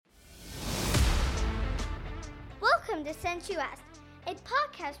Welcome to Since You Asked, a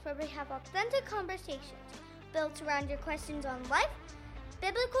podcast where we have authentic conversations built around your questions on life,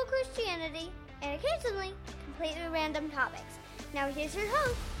 biblical Christianity, and occasionally completely random topics. Now here's your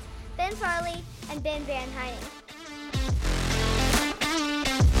hosts, Ben Farley and Ben Van Heining.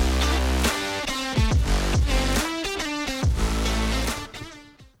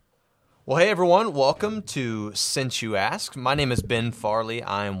 Well, hey everyone, welcome to Since You Asked. My name is Ben Farley.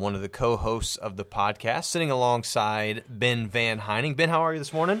 I am one of the co-hosts of the podcast, sitting alongside Ben Van Heining. Ben, how are you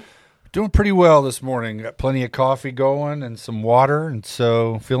this morning? Doing pretty well this morning. Got plenty of coffee going and some water, and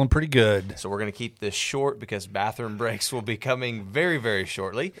so feeling pretty good. So we're going to keep this short because bathroom breaks will be coming very, very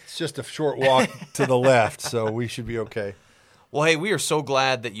shortly. It's just a short walk to the left, so we should be okay. Well, hey, we are so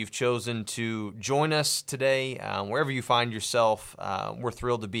glad that you've chosen to join us today. Wherever you find yourself, we're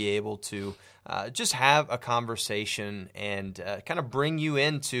thrilled to be able to just have a conversation and kind of bring you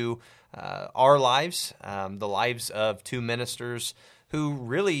into our lives, the lives of two ministers who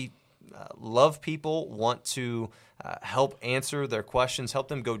really love people, want to help answer their questions, help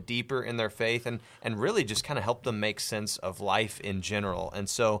them go deeper in their faith, and really just kind of help them make sense of life in general. And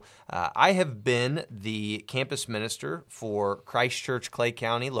so I have been the campus minister for Christ Church Clay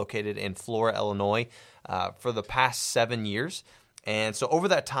County, located in Flora, Illinois, for the past 7 years. And so over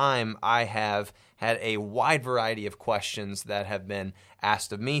that time, I have had a wide variety of questions that have been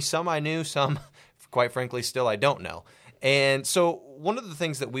asked of me. Some I knew, some, quite frankly, still I don't know. And so one of the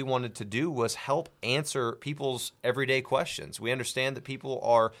things that we wanted to do was help answer people's everyday questions. We understand that people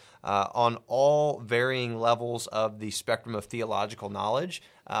are on all varying levels of the spectrum of theological knowledge.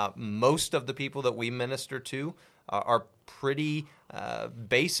 Most of the people that we minister to are pretty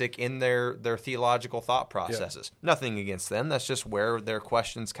basic in their theological thought processes. Yeah. Nothing against them. That's just where their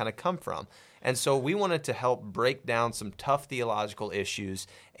questions kind of come from. And so we wanted to help break down some tough theological issues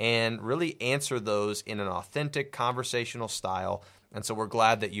and really answer those in an authentic conversational style. And so we're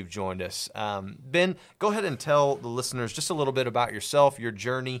glad that you've joined us. Ben, go ahead and tell the listeners just a little bit about yourself, your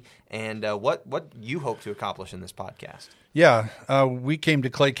journey, and what you hope to accomplish in this podcast. Yeah, we came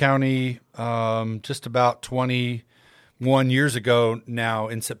to Clay County just about 21 years ago now.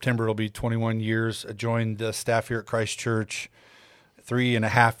 In September, it'll be 21 years. I joined the staff here at Christ Church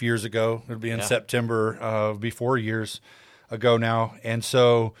 3.5 years ago. It'll be in September, be 4 years ago now. And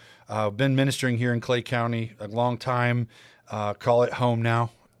so I've been ministering here in Clay County a long time, call it home now.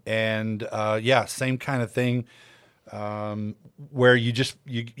 And same kind of thing where you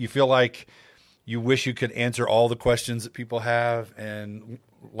feel like you wish you could answer all the questions that people have. And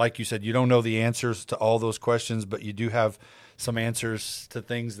like you said, you don't know the answers to all those questions, but you do have some answers to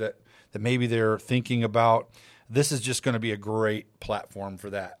things that maybe they're thinking about. This is just going to be a great platform for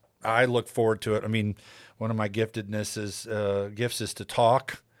that. I look forward to it. I mean, one of my gifts is to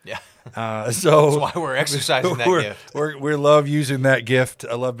talk. Yeah. So that's why we're exercising that gift. We love using that gift.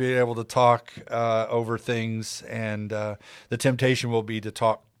 I love being able to talk over things, and the temptation will be to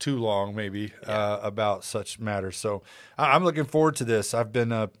talk too long, maybe, about such matters. So I'm looking forward to this. I've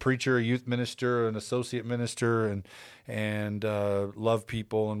been a preacher, a youth minister, an associate minister, and love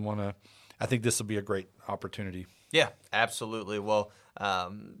people and I think this will be a great opportunity. Yeah, absolutely. Well,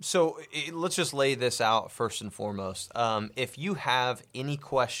 let's just lay this out first and foremost. If you have any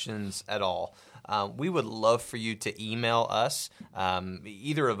questions at all, we would love for you to email us,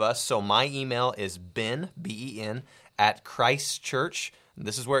 either of us. So my email is Ben, B-E-N, at Christ Church.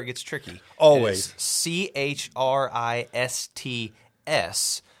 This is where it gets tricky. Always. CHRISTS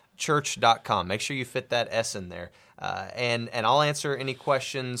church.com. Make sure you fit that S in there. And I'll answer any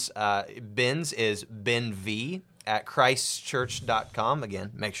questions. Ben's is benv at christchurch.com.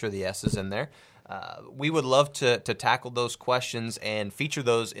 Again, make sure the S is in there. We would love to tackle those questions and feature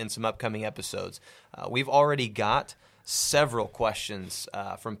those in some upcoming episodes. We've already got several questions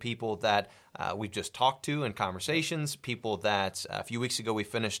from people that we've just talked to in conversations, people that a few weeks ago we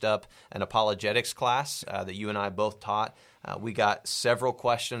finished up an apologetics class that you and I both taught. We got several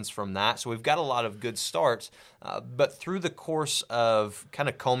questions from that, so we've got a lot of good starts. But through the course of kind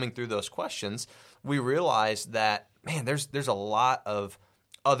of combing through those questions, we realized that, man, there's a lot of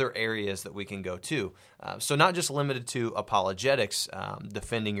other areas that we can go to. So not just limited to apologetics,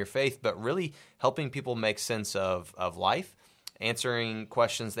 defending your faith, but really helping people make sense of life, answering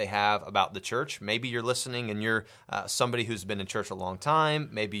questions they have about the church. Maybe you're listening and you're somebody who's been in church a long time.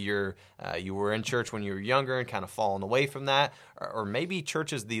 Maybe you were in church when you were younger and kind of fallen away from that. Or maybe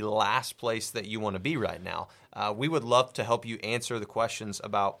church is the last place that you want to be right now. We would love to help you answer the questions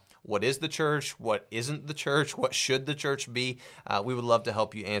about what is the church, what isn't the church, what should the church be. We would love to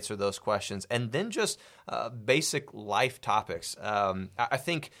help you answer those questions. And then just basic life topics. I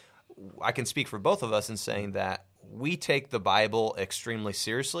think I can speak for both of us in saying that we take the Bible extremely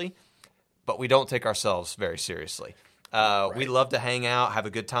seriously, but we don't take ourselves very seriously. Right. We love to hang out, have a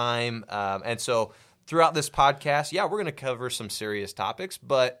good time. And so throughout this podcast, we're going to cover some serious topics,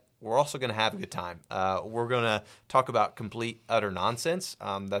 but we're also going to have a good time. We're going to talk about complete, utter nonsense.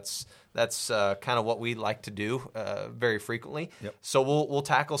 That's kind of what we like to do very frequently. Yep. So we'll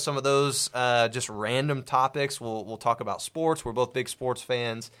tackle some of those just random topics. We'll talk about sports. We're both big sports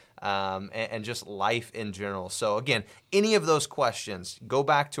fans, and just life in general. So again, any of those questions, go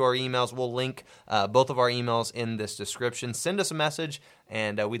back to our emails. We'll link both of our emails in this description. Send us a message,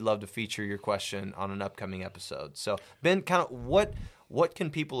 and we'd love to feature your question on an upcoming episode. So Ben, kind of what can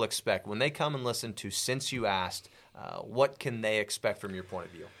people expect when they come and listen to Since You Asked? What can they expect from your point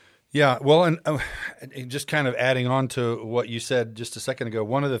of view? Yeah, well, and just kind of adding on to what you said just a second ago,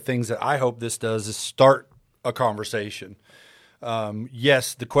 one of the things that I hope this does is start a conversation.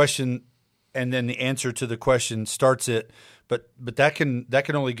 Yes, the question and then the answer to the question starts it, but that can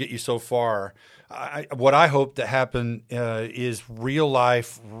only get you so far. What I hope to happen is real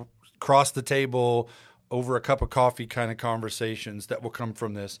life, cross the table, over a cup of coffee kind of conversations that will come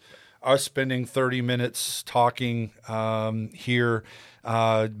from this. Us spending 30 minutes talking here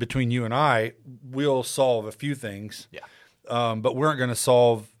between you and I will solve a few things. Yeah. But we aren't going to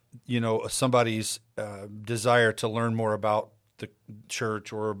solve, somebody's desire to learn more about the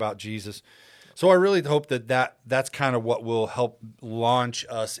church or about Jesus. So I really hope that's kind of what will help launch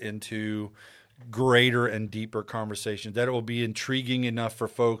us into greater and deeper conversations, that it will be intriguing enough for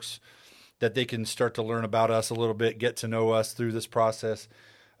folks that they can start to learn about us a little bit, get to know us through this process,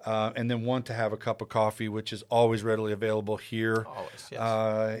 and then want to have a cup of coffee, which is always readily available here. Always,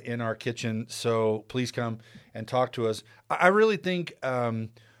 yes. In our kitchen. So please come and talk to us. I really think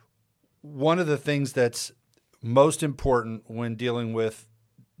one of the things that's most important when dealing with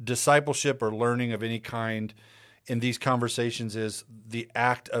discipleship or learning of any kind in these conversations is the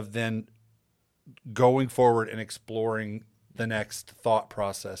act of then going forward and exploring the next thought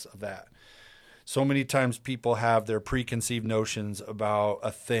process of that. So many times people have their preconceived notions about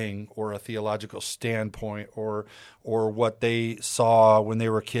a thing or a theological standpoint or what they saw when they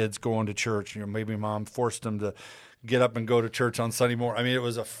were kids going to church. Maybe mom forced them to get up and go to church on Sunday morning. I mean, it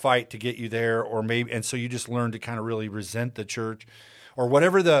was a fight to get you there, and so you just learn to kind of really resent the church, or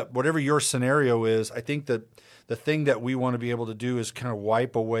whatever your scenario is. I think that the thing that we want to be able to do is kind of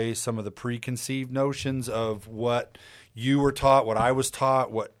wipe away some of the preconceived notions of what you were taught, what I was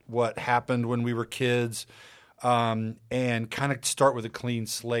taught, what happened when we were kids, and kind of start with a clean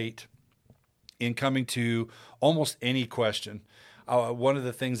slate in coming to almost any question. One of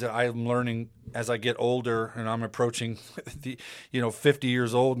the things that I'm learning as I get older, and I'm approaching 50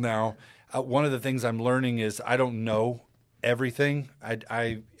 years old now, one of the things I'm learning is I don't know everything.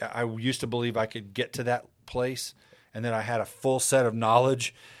 I used to believe I could get to that place and that I had a full set of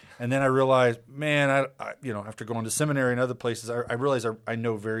knowledge. And then I realized, man, after going to seminary and other places, I realized I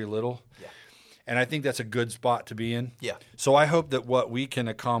know very little. Yeah. And I think that's a good spot to be in. Yeah. So I hope that what we can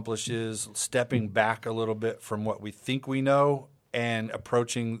accomplish is stepping back a little bit from what we think we know and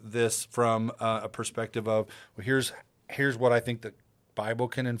approaching this from a perspective of, well, here's what I think the Bible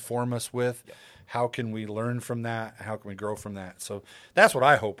can inform us with. Yeah. How can we learn from that? How can we grow from that? So that's what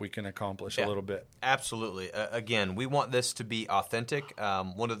I hope we can accomplish a little bit. Absolutely. Again, we want this to be authentic.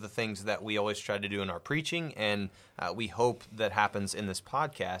 One of the things that we always try to do in our preaching, and we hope that happens in this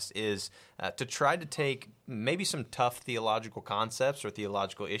podcast, is to try to take maybe some tough theological concepts or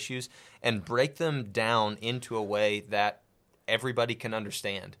theological issues and break them down into a way that everybody can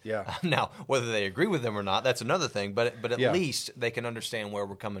understand. Yeah. Now, whether they agree with them or not, that's another thing. But at least they can understand where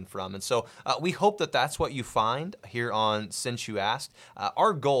we're coming from. And so we hope that that's what you find here on Since You Asked.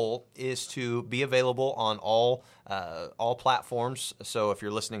 Our goal is to be available on all platforms. So if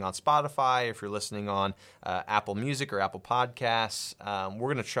you're listening on Spotify, if you're listening on Apple Music or Apple Podcasts,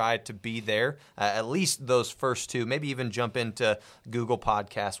 we're going to try to be there. At least those first two. Maybe even jump into Google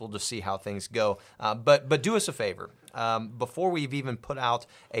Podcasts. We'll just see how things go. But do us a favor. Before we've even put out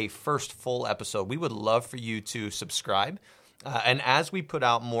a first full episode, we would love for you to subscribe. And as we put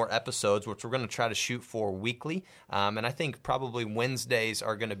out more episodes, which we're going to try to shoot for weekly, and I think probably Wednesdays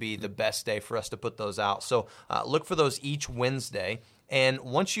are going to be the best day for us to put those out. So look for those each Wednesday. And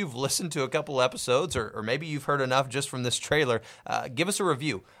once you've listened to a couple episodes, or maybe you've heard enough just from this trailer, give us a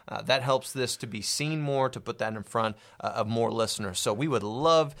review. That helps this to be seen more, to put that in front of more listeners. So we would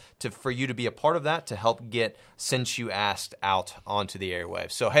love for you to be a part of that, to help get Since You Asked out onto the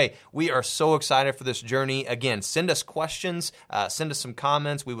airwaves. So, hey, we are so excited for this journey. Again, send us questions, send us some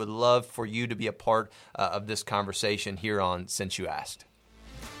comments. We would love for you to be a part of this conversation here on Since You Asked.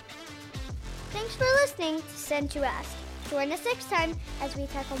 Thank Thanks for listening to Send to Ask. Join us next time as we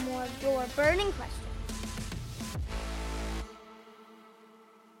tackle more of your burning questions.